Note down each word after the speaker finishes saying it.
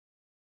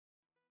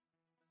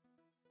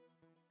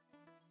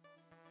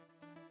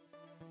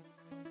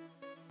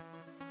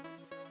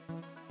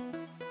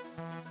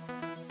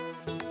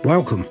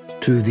Welcome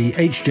to the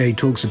HJ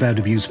Talks About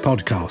Abuse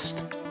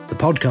podcast, the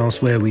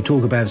podcast where we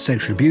talk about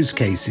sexual abuse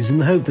cases in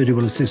the hope that it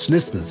will assist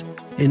listeners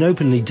in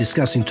openly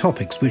discussing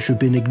topics which have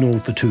been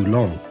ignored for too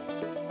long.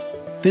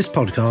 This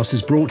podcast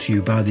is brought to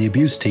you by the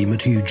abuse team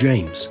at Hugh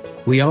James.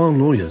 We are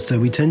lawyers, so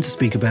we tend to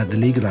speak about the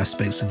legal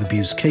aspects of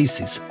abuse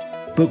cases,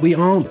 but we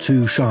aren't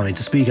too shy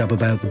to speak up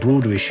about the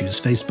broader issues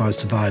faced by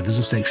survivors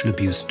of sexual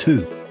abuse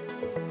too.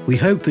 We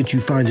hope that you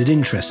find it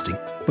interesting,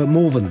 but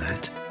more than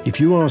that, if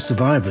you are a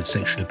survivor of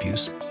sexual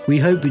abuse, we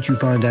hope that you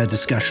find our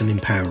discussion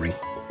empowering.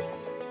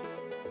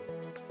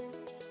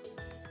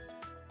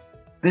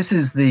 This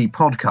is the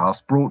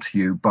podcast brought to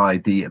you by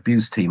the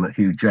abuse team at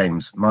Hugh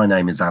James. My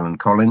name is Alan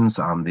Collins.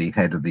 I'm the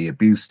head of the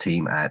abuse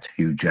team at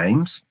Hugh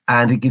James.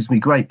 And it gives me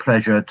great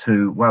pleasure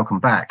to welcome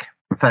back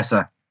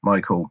Professor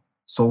Michael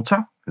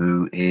Salter,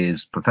 who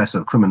is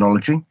Professor of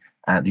Criminology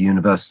at the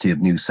University of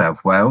New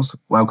South Wales.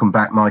 Welcome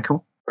back,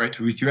 Michael. Great to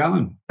be with you,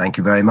 Alan. Thank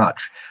you very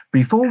much.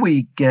 Before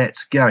we get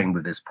going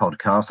with this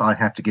podcast, I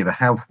have to give a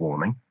health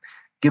warning.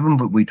 Given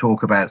that we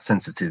talk about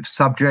sensitive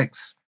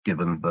subjects,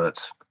 given that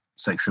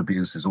sexual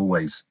abuse is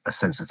always a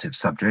sensitive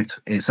subject,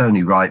 it's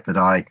only right that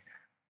I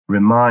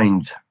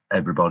remind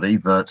everybody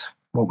that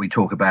what we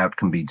talk about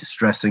can be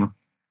distressing,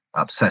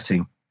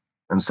 upsetting,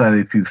 and so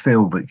if you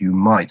feel that you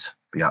might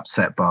be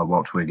upset by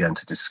what we're going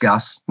to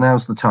discuss,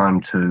 now's the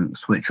time to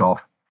switch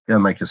off, go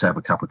and make yourself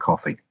a cup of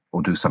coffee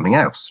or do something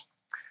else.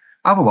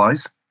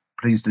 Otherwise,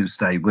 please do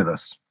stay with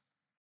us.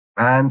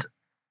 And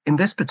in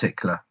this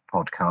particular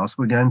podcast,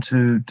 we're going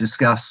to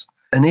discuss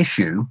an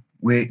issue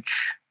which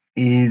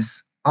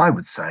is, I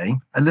would say,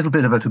 a little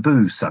bit of a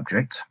taboo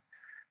subject.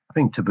 I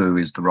think taboo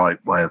is the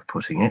right way of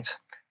putting it.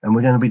 And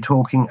we're going to be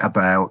talking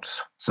about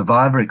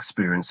survivor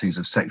experiences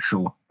of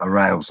sexual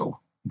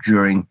arousal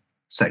during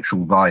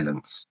sexual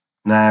violence.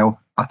 Now,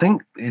 I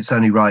think it's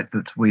only right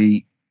that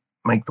we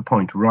make the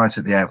point right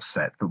at the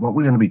outset that what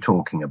we're going to be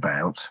talking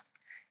about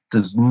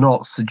does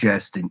not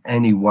suggest in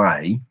any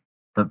way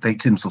that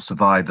victims or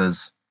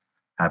survivors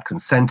have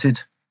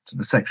consented to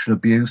the sexual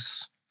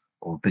abuse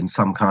or been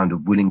some kind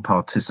of willing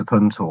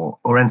participant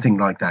or anything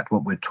like that.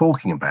 What we're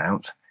talking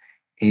about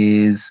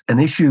is an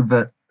issue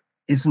that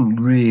isn't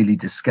really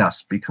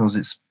discussed because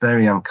it's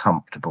very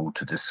uncomfortable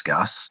to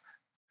discuss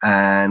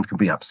and can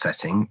be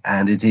upsetting.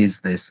 And it is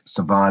this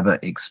survivor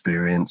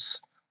experience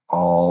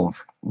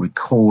of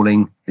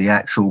recalling the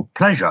actual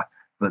pleasure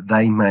that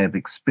they may have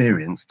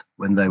experienced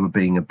when they were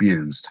being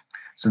abused.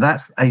 So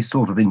that's a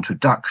sort of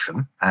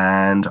introduction,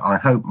 and I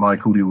hope,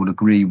 Michael, you will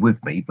agree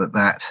with me, but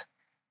that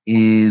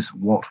is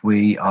what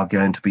we are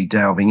going to be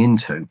delving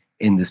into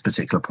in this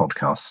particular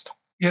podcast.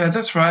 Yeah,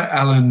 that's right,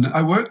 Alan.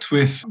 I worked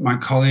with my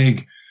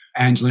colleague,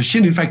 Angela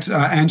Shin. In fact,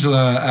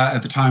 Angela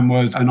at the time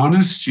was an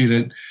honours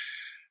student,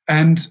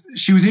 and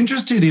she was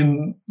interested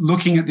in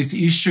looking at this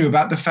issue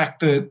about the fact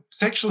that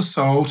sexual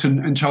assault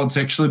and child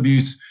sexual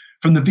abuse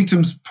from the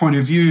victim's point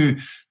of view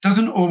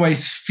doesn't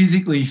always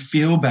physically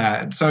feel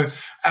bad. So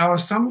our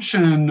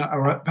assumption,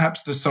 or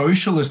perhaps the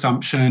social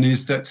assumption,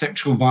 is that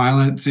sexual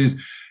violence is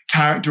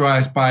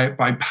characterized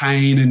by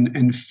pain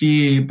and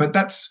fear, but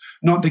that's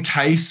not the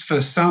case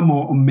for some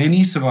or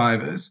many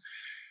survivors.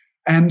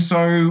 And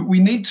so we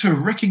need to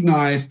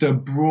recognize the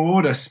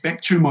broader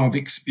spectrum of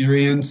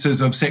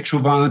experiences of sexual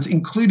violence,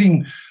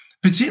 including,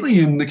 particularly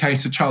in the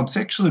case of child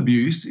sexual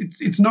abuse.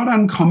 It's not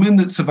uncommon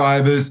that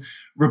survivors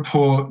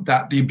report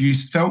that the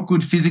abuse felt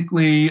good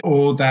physically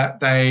or that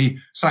they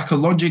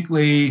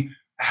psychologically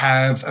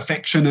have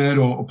affectionate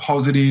or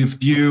positive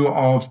view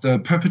of the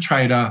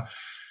perpetrator.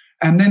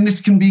 And then this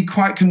can be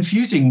quite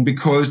confusing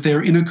because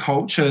they're in a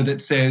culture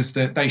that says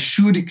that they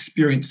should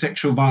experience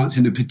sexual violence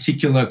in a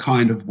particular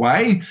kind of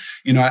way,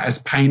 as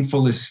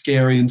painful, as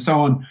scary and so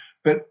on.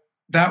 But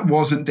that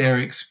wasn't their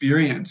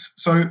experience.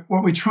 So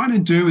what we're trying to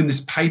do in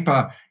this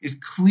paper is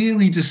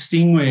clearly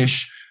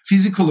distinguish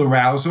physical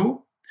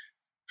arousal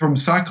from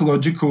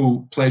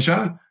psychological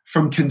pleasure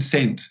from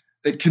consent.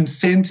 That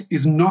consent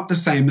is not the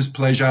same as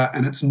pleasure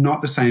and it's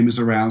not the same as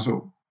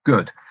arousal.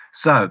 Good.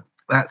 So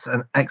that's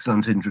an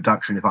excellent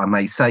introduction, if I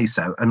may say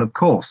so. And of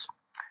course,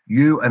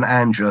 you and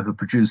Angela have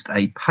produced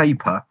a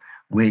paper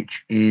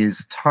which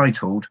is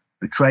titled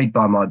Betrayed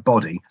by My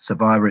Body,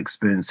 Survivor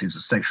Experiences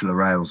of Sexual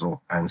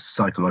Arousal and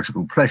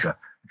Psychological Pleasure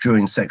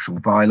During Sexual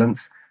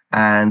Violence.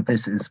 And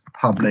this is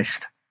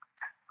published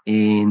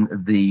in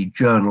the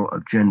Journal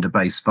of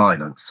Gender-Based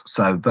Violence.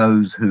 So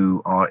those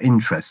who are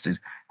interested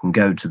can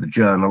go to the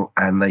journal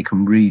and they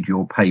can read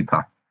your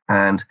paper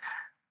and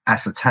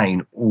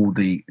ascertain all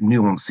the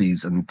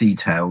nuances and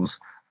details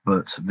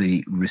that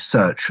the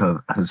research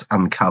has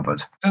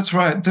uncovered. That's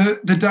right.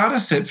 The data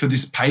set for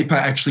this paper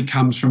actually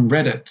comes from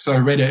Reddit. So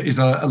Reddit is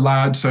a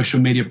large social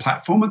media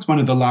platform. It's one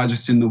of the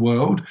largest in the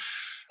world.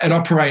 It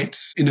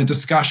operates in a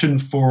discussion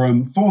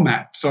forum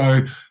format.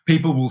 So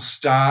people will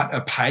start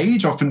a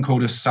page, often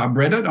called a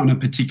subreddit, on a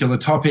particular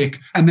topic,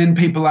 and then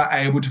people are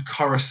able to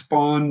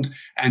correspond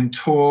and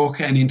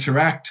talk and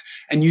interact.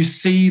 And you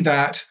see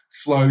that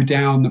flow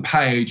down the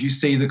page. You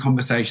see the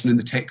conversation and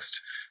the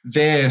text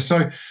there.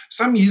 So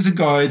some years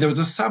ago, there was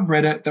a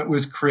subreddit that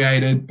was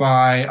created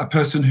by a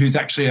person who's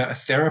actually a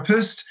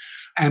therapist.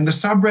 And the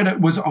subreddit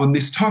was on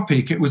this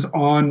topic. It was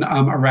on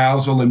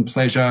arousal and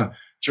pleasure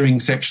during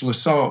sexual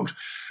assault.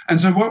 And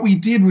so what we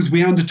did was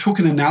we undertook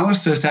an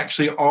analysis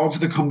actually of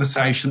the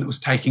conversation that was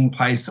taking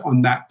place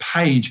on that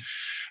page.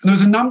 And there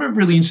was a number of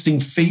really interesting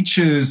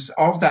features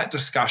of that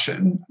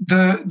discussion.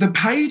 The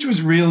page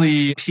was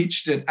really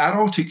pitched at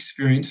adult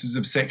experiences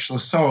of sexual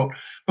assault.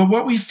 But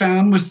what we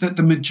found was that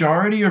the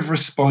majority of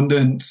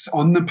respondents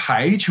on the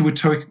page who were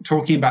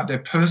talking about their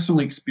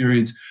personal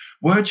experience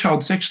were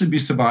child sexual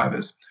abuse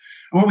survivors.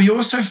 What we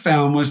also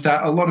found was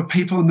that a lot of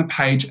people on the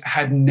page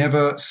had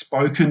never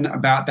spoken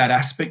about that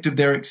aspect of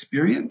their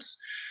experience,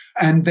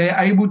 and they're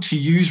able to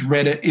use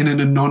Reddit in an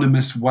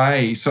anonymous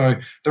way. So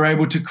they're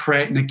able to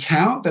create an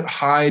account that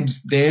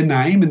hides their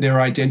name and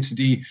their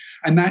identity,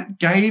 and that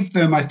gave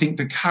them, I think,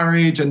 the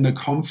courage and the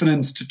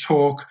confidence to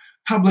talk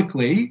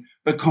publicly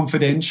but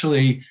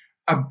confidentially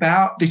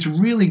about this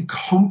really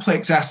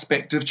complex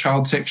aspect of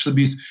child sexual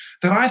abuse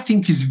that I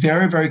think is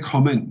very, very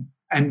common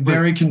and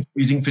very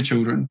confusing for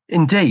children.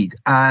 Indeed.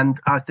 And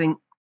I think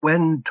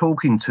when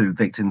talking to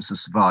victims and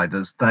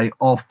survivors, they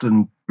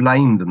often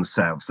blame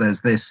themselves.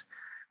 There's this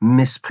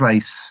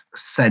misplaced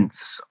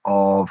sense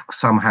of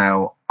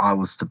somehow I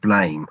was to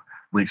blame,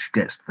 which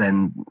gets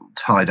then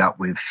tied up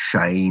with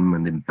shame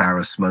and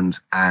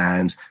embarrassment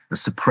and the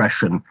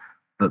suppression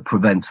that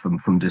prevents them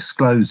from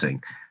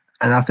disclosing.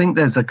 And I think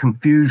there's a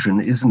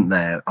confusion, isn't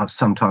there,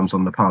 sometimes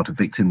on the part of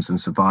victims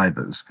and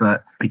survivors,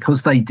 that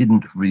because they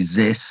didn't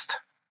resist,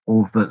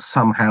 or that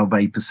somehow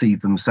they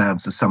perceive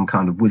themselves as some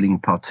kind of willing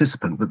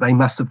participant, that they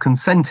must have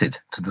consented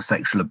to the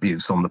sexual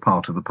abuse on the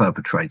part of the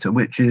perpetrator,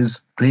 which is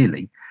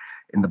clearly,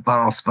 in the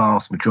vast,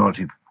 vast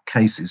majority of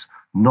cases,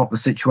 not the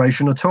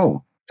situation at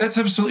all. That's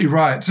absolutely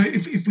right. So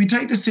if we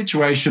take the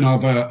situation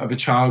of a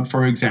child,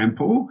 for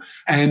example,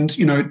 and,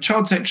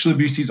 child sexual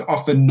abuse is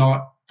often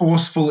not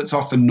forceful, it's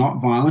often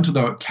not violent,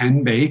 although it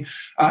can be.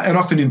 It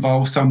often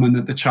involves someone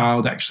that the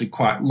child actually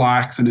quite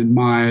likes and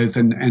admires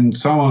and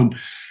so on.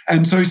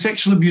 And so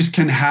sexual abuse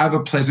can have a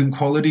pleasant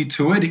quality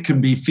to it. It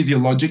can be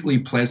physiologically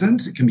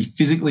pleasant, it can be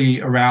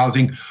physically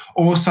arousing,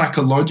 or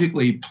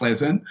psychologically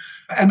pleasant.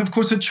 And of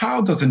course, a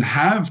child doesn't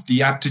have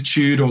the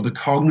aptitude or the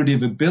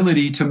cognitive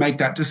ability to make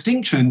that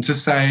distinction, to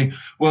say,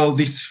 well,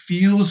 this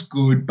feels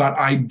good, but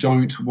I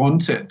don't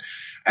want it.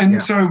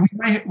 And so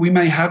we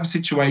may have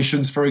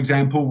situations, for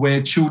example,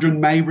 where children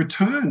may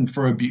return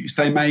for abuse.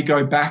 They may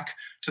go back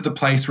to the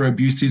place where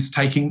abuse is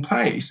taking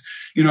place.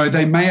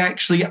 They may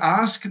actually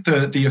ask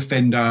the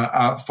offender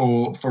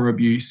for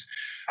abuse.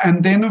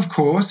 And then, of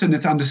course, and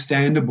it's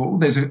understandable,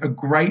 there's a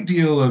great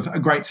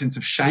sense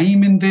of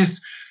shame in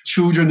this.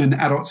 Children and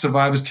adult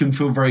survivors can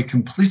feel very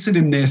complicit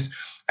in this.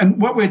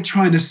 And what we're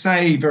trying to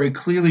say very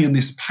clearly in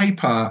this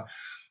paper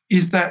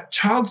is that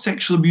child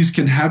sexual abuse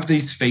can have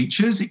these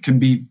features. It can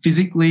be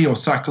physically or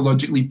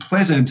psychologically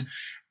pleasant,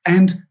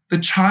 and the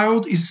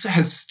child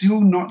has still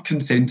not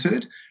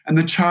consented, and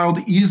the child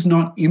is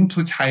not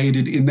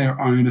implicated in their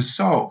own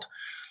assault.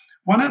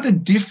 One of the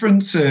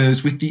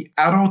differences with the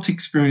adult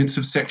experience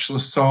of sexual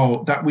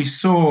assault that we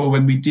saw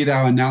when we did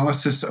our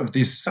analysis of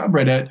this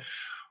subreddit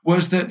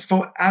was that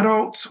for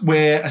adults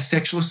where a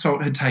sexual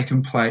assault had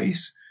taken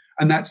place,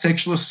 and that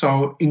sexual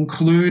assault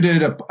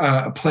included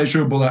a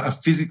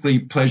physically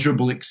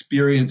pleasurable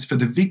experience for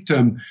the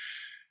victim,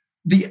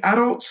 the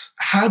adults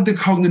had the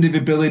cognitive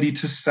ability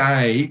to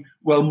say,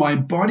 well, my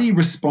body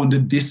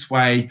responded this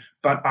way,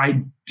 but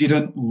I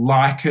didn't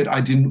like it.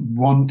 I didn't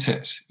want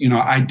it.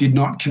 I did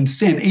not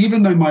consent.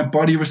 Even though my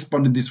body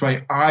responded this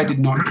way, I did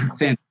not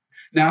consent.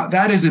 Now,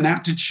 that is an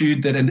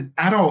aptitude that an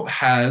adult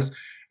has.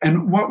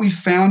 And what we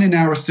found in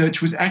our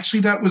research was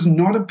actually that was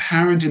not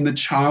apparent in the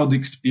child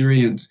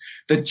experience.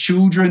 That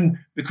children,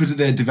 because of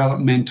their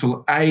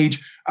developmental age,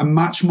 are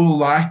much more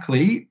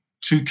likely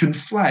to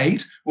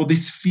conflate, well,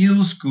 this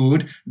feels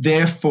good,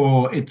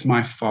 therefore it's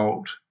my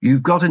fault.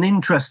 You've got an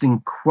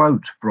interesting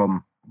quote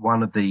from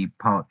one of the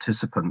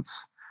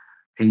participants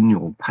in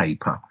your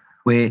paper,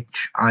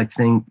 which I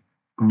think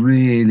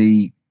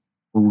really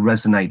will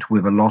resonate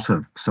with a lot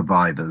of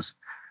survivors.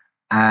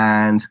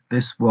 And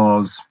this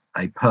was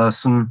a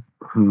person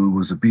who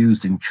was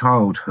abused in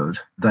childhood.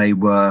 They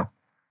were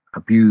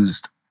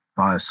abused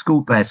by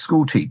their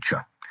school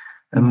teacher.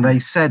 And they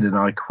said, and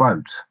I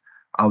quote,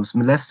 "I was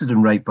molested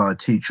and raped by a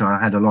teacher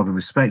I had a lot of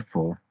respect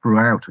for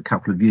throughout a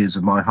couple of years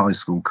of my high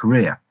school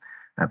career.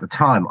 At the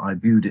time, I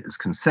viewed it as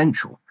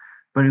consensual,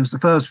 but it was the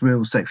first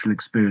real sexual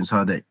experience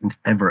I'd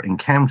ever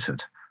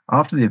encountered.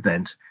 After the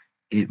event,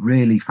 it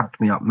really fucked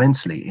me up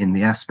mentally in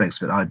the aspects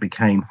that I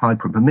became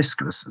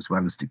hyper-promiscuous as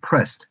well as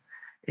depressed.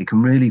 It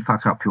can really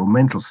fuck up your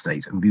mental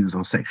state and views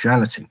on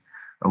sexuality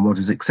and what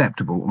is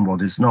acceptable and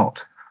what is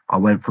not. I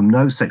went from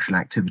no sexual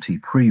activity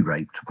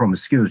pre-rape to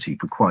promiscuity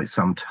for quite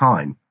some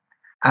time."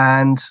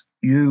 And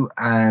you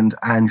and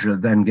Angela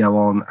then go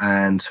on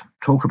and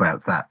talk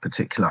about that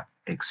particular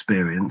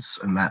experience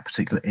and that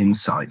particular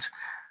insight.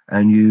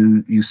 And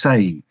you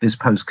say this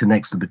post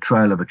connects the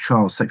betrayal of a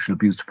child's sexual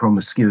abuse to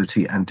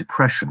promiscuity and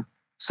depression.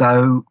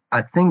 So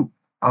I think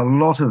a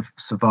lot of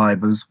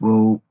survivors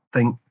will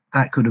think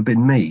that could have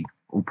been me,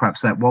 or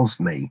perhaps that was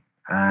me,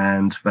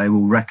 and they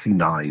will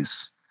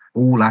recognize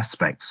all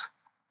aspects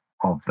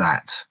of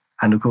that.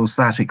 And of course,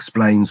 that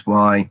explains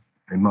why,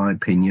 in my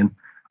opinion,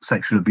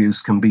 sexual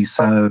abuse can be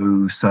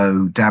so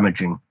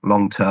damaging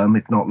long term,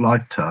 if not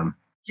life term.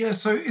 Yeah,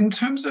 so in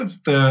terms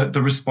of the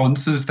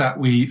responses that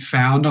we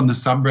found on the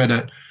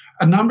subreddit,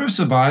 a number of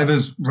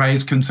survivors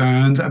raised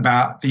concerns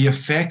about the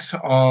effect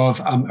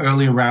of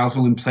early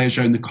arousal and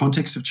pleasure in the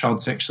context of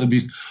child sexual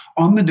abuse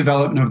on the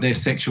development of their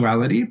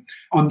sexuality,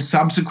 on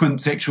subsequent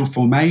sexual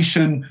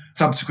formation,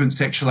 subsequent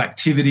sexual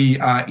activity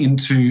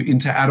into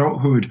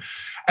adulthood.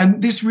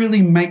 And this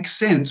really makes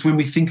sense when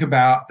we think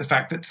about the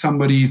fact that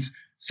somebody's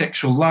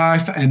sexual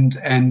life and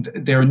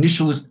their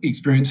initial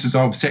experiences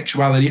of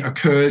sexuality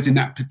occurs in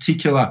that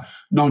particular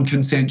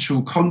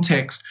non-consensual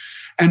context,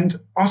 and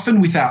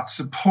often without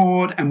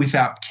support and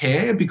without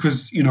care,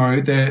 because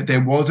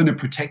there wasn't a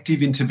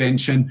protective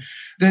intervention.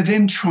 They're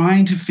then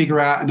trying to figure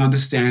out and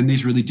understand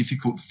these really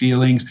difficult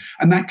feelings,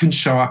 and that can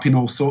show up in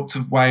all sorts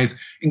of ways,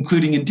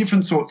 including in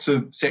different sorts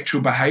of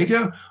sexual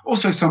behavior,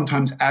 also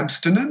sometimes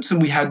abstinence.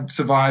 And we had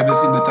survivors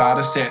in the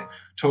data set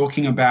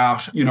talking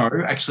about,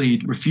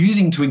 actually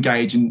refusing to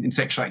engage in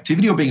sexual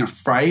activity or being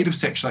afraid of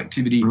sexual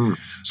activity.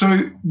 So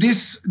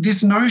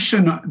this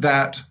notion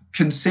that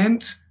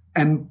consent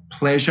and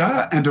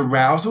pleasure and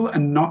arousal are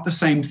not the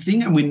same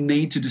thing, and we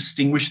need to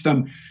distinguish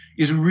them,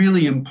 is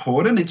really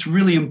important. It's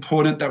really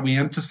important that we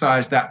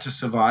emphasize that to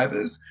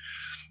survivors.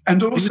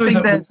 And also, do you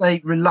think there's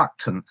a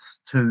reluctance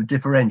to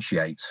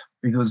differentiate?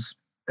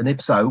 And if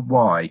so,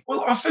 why? Well,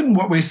 often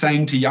what we're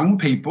saying to young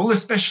people,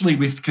 especially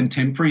with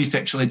contemporary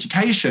sexual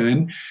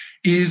education,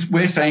 is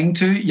we're saying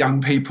to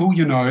young people,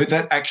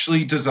 that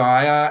actually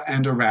desire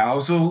and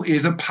arousal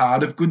is a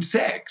part of good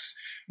sex.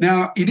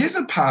 Now, it is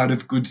a part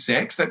of good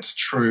sex, that's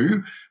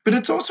true, but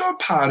it's also a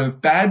part of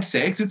bad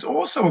sex. It's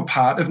also a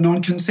part of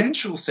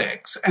non-consensual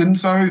sex. And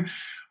so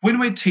when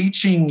we're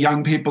teaching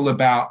young people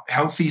about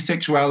healthy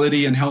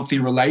sexuality and healthy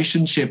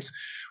relationships,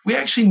 we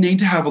actually need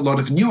to have a lot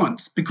of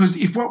nuance, because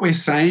if what we're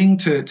saying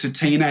to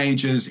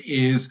teenagers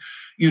is,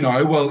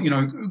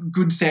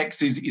 good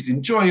sex is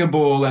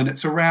enjoyable and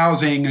it's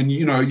arousing, and,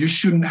 you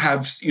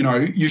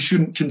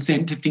shouldn't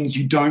consent to things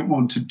you don't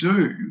want to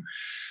do.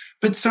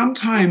 But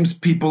sometimes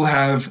people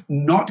have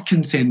not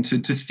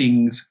consented to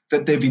things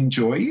that they've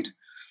enjoyed.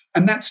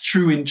 And that's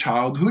true in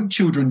childhood.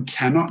 Children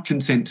cannot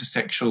consent to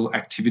sexual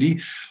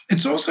activity.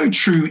 It's also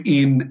true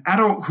in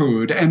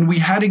adulthood. And we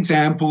had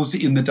examples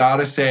in the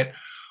data set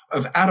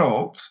of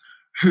adults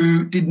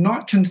who did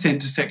not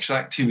consent to sexual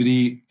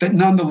activity that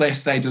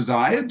nonetheless they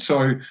desired.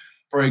 So,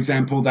 for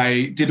example,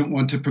 they didn't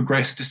want to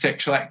progress to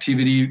sexual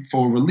activity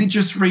for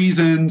religious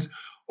reasons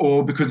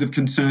or because of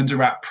concerns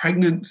about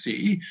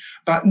pregnancy,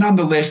 but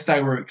nonetheless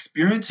they were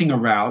experiencing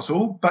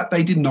arousal, but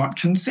they did not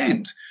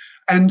consent.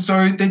 And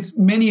so there's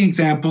many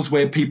examples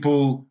where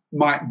people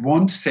might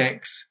want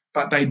sex,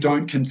 but they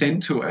don't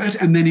consent to it.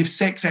 And then if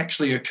sex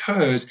actually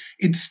occurs,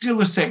 it's still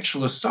a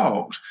sexual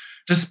assault,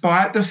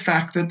 despite the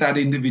fact that that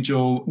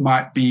individual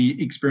might be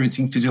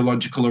experiencing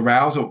physiological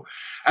arousal.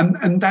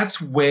 And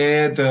that's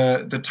where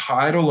the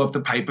title of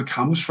the paper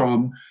comes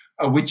from,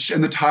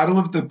 and the title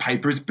of the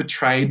paper is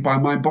Betrayed by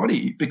My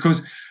Body,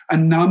 because a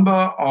number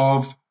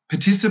of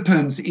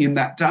participants in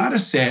that data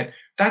set,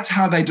 that's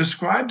how they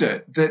described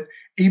it, that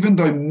even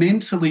though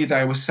mentally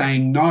they were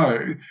saying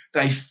no,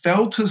 they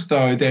felt as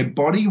though their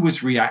body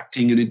was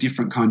reacting in a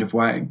different kind of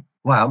way.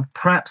 Well,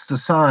 perhaps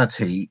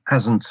society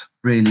hasn't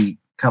really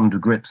come to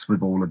grips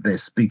with all of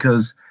this,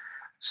 because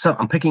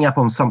I'm picking up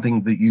on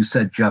something that you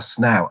said just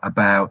now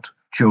about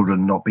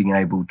children not being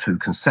able to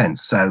consent.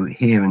 So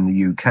here in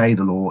the UK,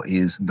 the law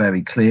is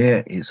very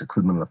clear. It's a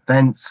criminal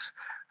offence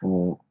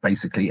for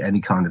basically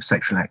any kind of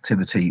sexual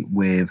activity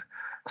with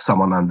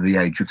someone under the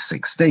age of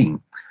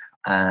 16.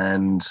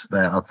 And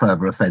there are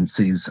further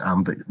offences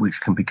which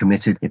can be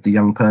committed if the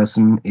young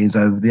person is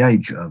over the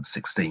age of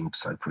 16.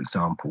 So, for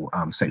example,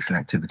 sexual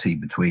activity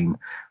between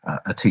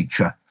a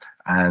teacher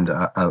and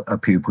a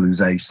pupil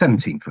who's age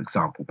 17, for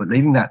example. But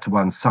leaving that to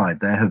one side,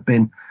 there have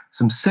been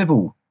some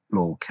civil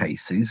law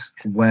cases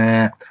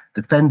where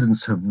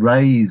defendants have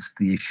raised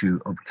the issue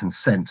of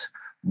consent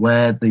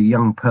where the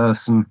young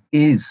person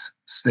is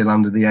still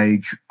under the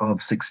age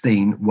of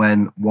 16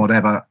 when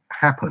whatever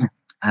happened.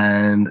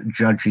 And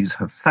judges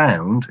have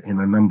found in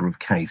a number of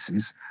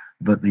cases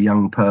that the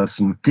young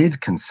person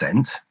did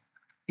consent,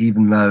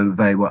 even though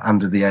they were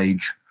under the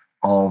age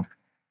of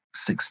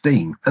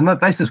 16. And that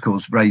this, of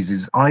course,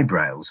 raises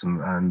eyebrows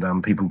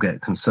and people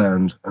get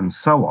concerned and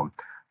so on.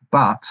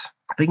 But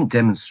I think it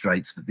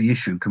demonstrates that the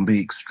issue can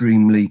be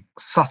extremely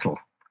subtle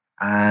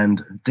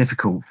and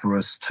difficult for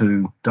us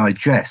to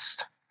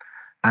digest.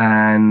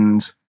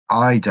 And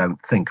I don't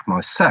think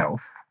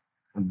myself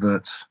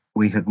that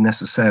we have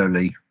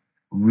necessarily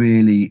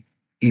really,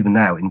 even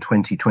now in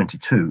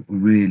 2022,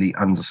 really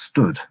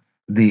understood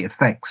the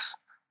effects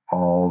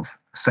of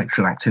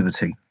sexual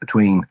activity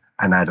between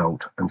an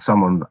adult and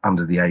someone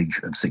under the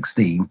age of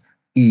 16,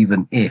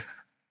 even if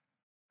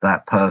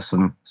that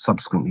person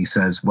subsequently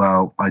says,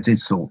 well, I did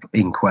sort of,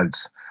 in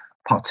quotes,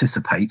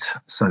 participate,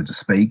 so to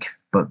speak,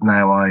 but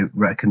now I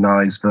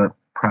recognise that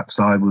perhaps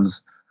I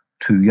was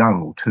too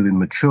young or too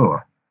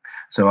immature.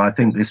 So I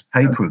think this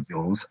paper of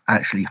yours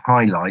actually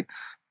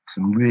highlights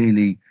some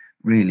really,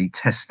 really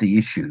testy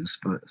issues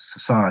that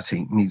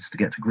society needs to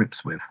get to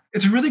grips with.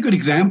 It's a really good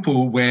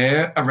example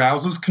where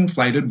arousal is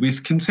conflated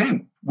with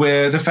consent,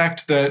 where the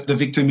fact that the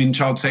victim in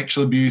child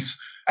sexual abuse,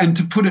 and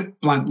to put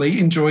it bluntly,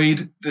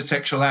 enjoyed the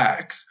sexual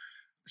acts,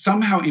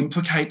 somehow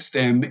implicates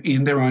them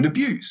in their own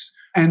abuse.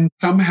 And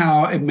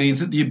somehow it means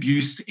that the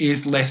abuse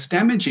is less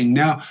damaging.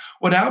 Now,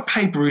 what our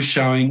paper is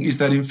showing is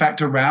that, in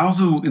fact,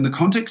 arousal in the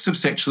context of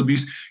sexual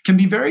abuse can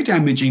be very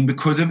damaging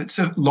because of its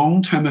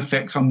long-term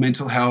effects on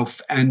mental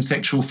health and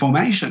sexual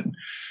formation.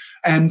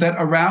 And that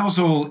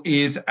arousal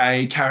is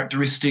a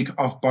characteristic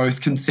of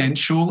both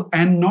consensual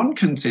and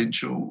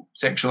non-consensual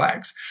sexual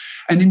acts.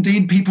 And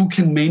indeed, people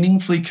can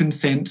meaningfully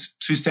consent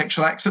to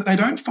sexual acts that they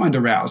don't find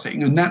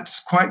arousing. And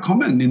that's quite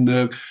common in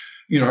the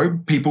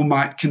people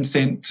might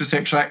consent to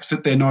sexual acts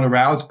that they're not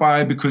aroused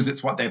by because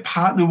it's what their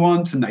partner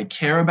wants and they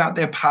care about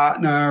their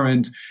partner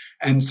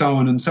and so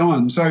on and so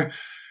on. So,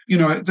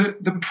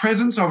 the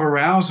presence of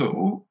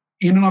arousal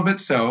in and of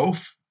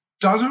itself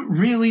doesn't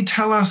really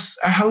tell us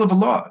a hell of a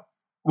lot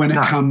when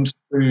it comes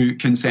to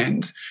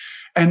consent.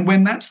 And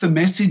when that's the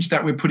message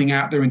that we're putting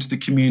out there into the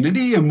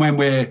community, and when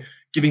we're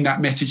giving that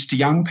message to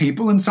young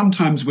people, and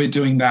sometimes we're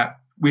doing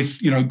that with,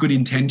 good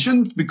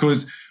intentions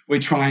because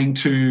we're trying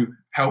to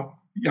help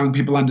young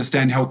people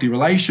understand healthy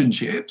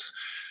relationships,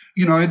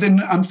 then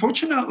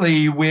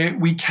unfortunately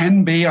we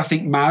can be, I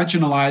think,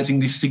 marginalising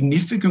this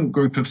significant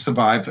group of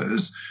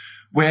survivors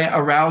where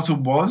arousal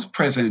was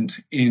present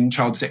in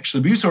child sexual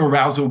abuse or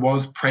arousal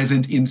was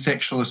present in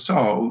sexual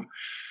assault,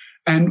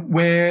 and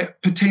we're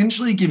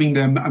potentially giving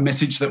them a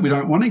message that we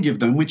don't want to give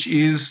them, which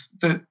is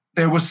that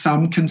there was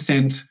some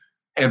consent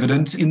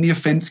evidence in the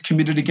offence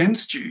committed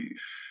against you.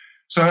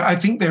 So I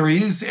think there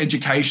is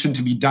education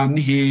to be done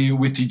here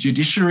with the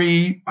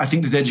judiciary. I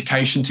think there's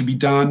education to be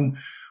done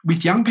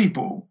with young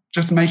people,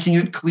 just making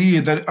it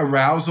clear that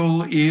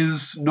arousal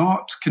is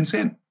not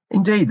consent.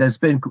 Indeed, there's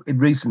been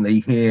recently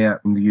here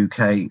in the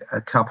UK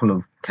a couple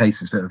of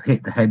cases that have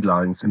hit the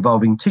headlines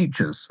involving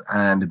teachers,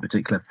 and in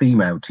particular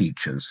female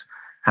teachers,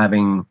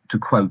 having to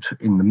quote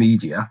in the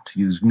media, to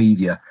use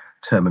media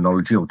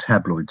terminology or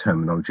tabloid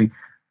terminology,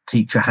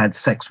 teacher had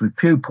sex with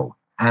pupil.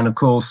 And of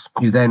course,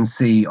 you then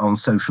see on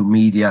social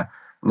media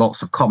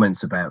lots of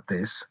comments about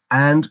this.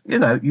 And,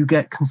 you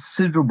get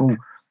considerable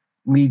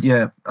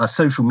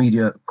social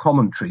media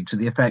commentary to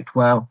the effect,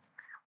 well,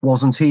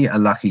 wasn't he a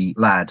lucky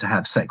lad to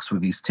have sex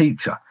with his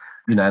teacher?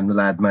 And the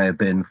lad may have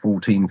been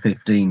 14,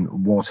 15,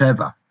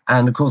 whatever.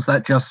 And of course,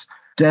 that just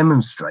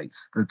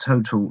demonstrates the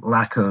total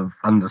lack of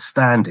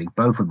understanding,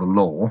 both of the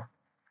law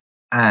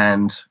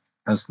and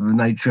as to the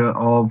nature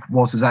of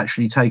what has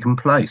actually taken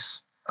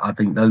place. I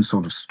think those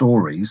sort of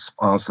stories,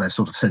 whilst they're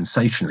sort of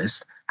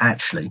sensationalist,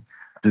 actually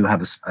do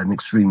have an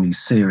extremely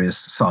serious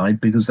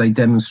side because they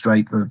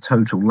demonstrate the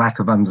total lack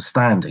of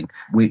understanding,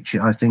 which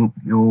I think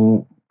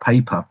your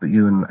paper that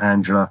you and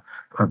Angela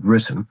have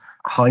written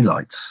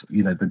highlights,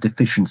 the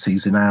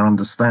deficiencies in our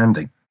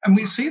understanding. And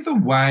we see the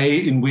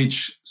way in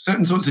which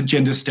certain sorts of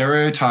gender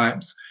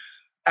stereotypes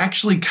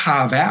actually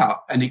carve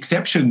out an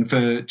exception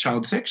for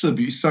child sexual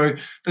abuse. So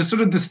there's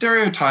sort of the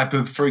stereotype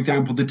of, for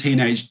example, the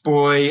teenage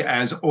boy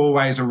as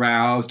always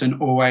aroused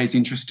and always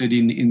interested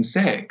in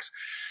sex,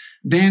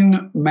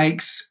 then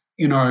makes,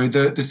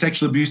 the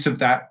sexual abuse of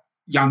that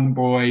young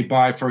boy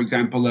by, for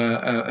example,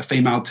 a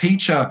female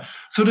teacher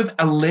sort of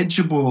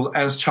eligible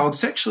as child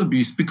sexual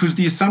abuse, because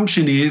the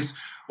assumption is,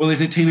 well,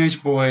 as a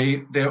teenage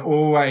boy, they're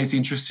always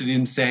interested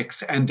in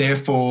sex and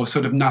therefore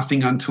sort of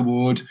nothing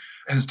untoward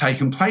has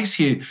taken place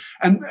here.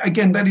 And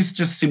again, that is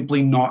just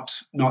simply not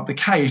the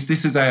case.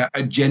 This is a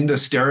gender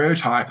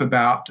stereotype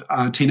about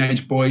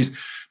teenage boys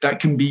that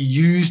can be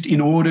used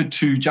in order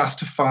to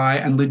justify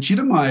and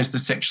legitimize the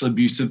sexual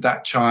abuse of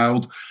that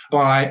child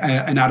by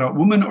an adult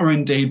woman or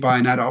indeed by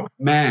an adult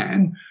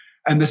man,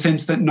 and the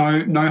sense that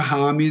no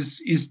harm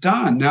is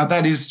done. Now,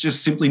 that is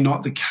just simply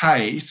not the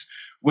case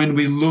when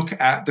we look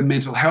at the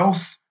mental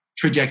health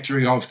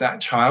trajectory of that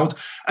child,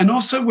 and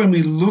also when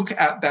we look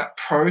at that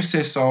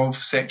process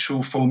of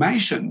sexual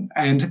formation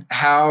and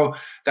how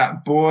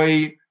that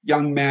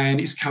young man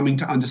is coming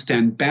to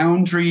understand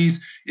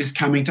boundaries, is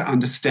coming to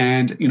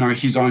understand,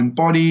 his own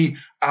body,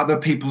 other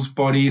people's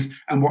bodies,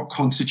 and what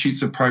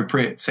constitutes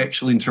appropriate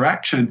sexual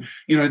interaction.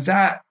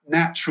 That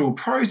natural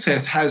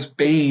process has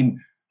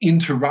been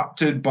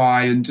interrupted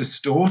by and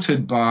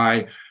distorted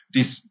by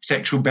this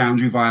sexual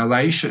boundary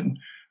violation.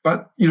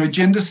 But,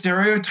 gender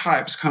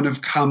stereotypes kind of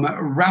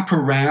wrap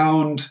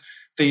around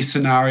these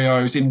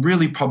scenarios in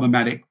really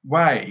problematic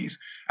ways.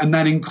 And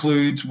that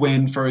includes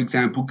when, for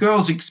example,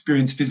 girls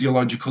experience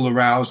physiological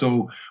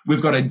arousal,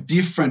 we've got a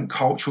different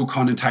cultural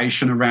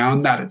connotation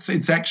around that.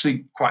 It's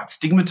actually quite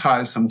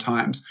stigmatized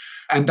sometimes.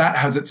 And that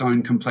has its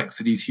own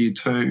complexities here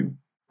too.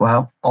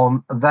 Well,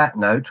 on that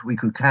note, we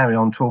could carry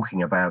on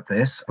talking about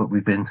this, but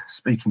we've been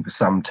speaking for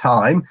some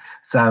time,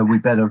 so we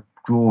better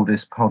draw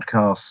this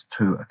podcast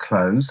to a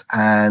close.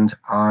 And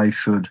I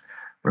should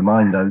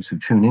remind those who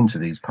tune into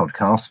these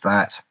podcasts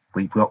that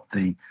we've got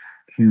the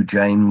Hugh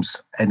James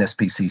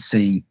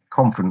NSPCC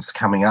conference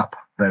coming up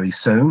very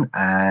soon,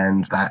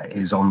 and that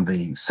is on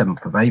the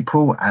 7th of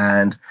April.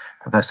 And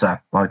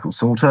Professor Michael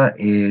Salter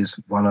is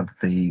one of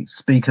the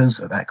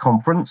speakers at that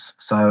conference,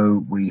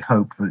 so we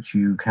hope that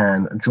you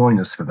can join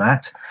us for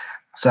that.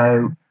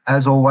 So,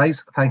 as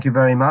always, thank you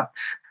very much,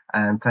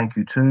 and thank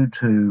you too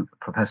to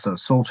Professor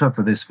Salter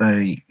for this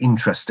very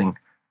interesting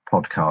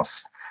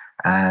podcast.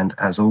 And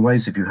as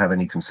always, if you have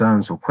any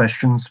concerns or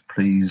questions,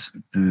 please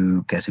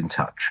do get in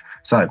touch.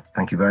 So,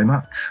 thank you very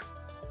much.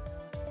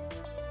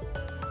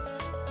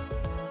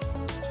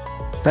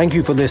 Thank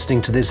you for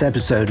listening to this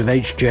episode of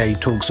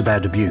HJ Talks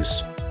About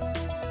Abuse.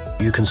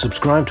 You can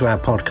subscribe to our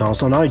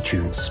podcast on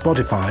iTunes,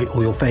 Spotify,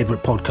 or your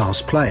favourite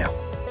podcast player.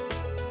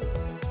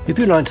 If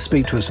you'd like to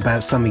speak to us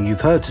about something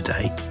you've heard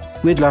today,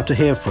 we'd love to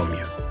hear from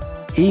you.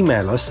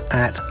 Email us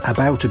at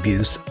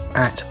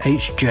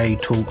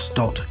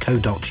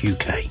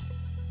aboutabuse@hjtalks.co.uk.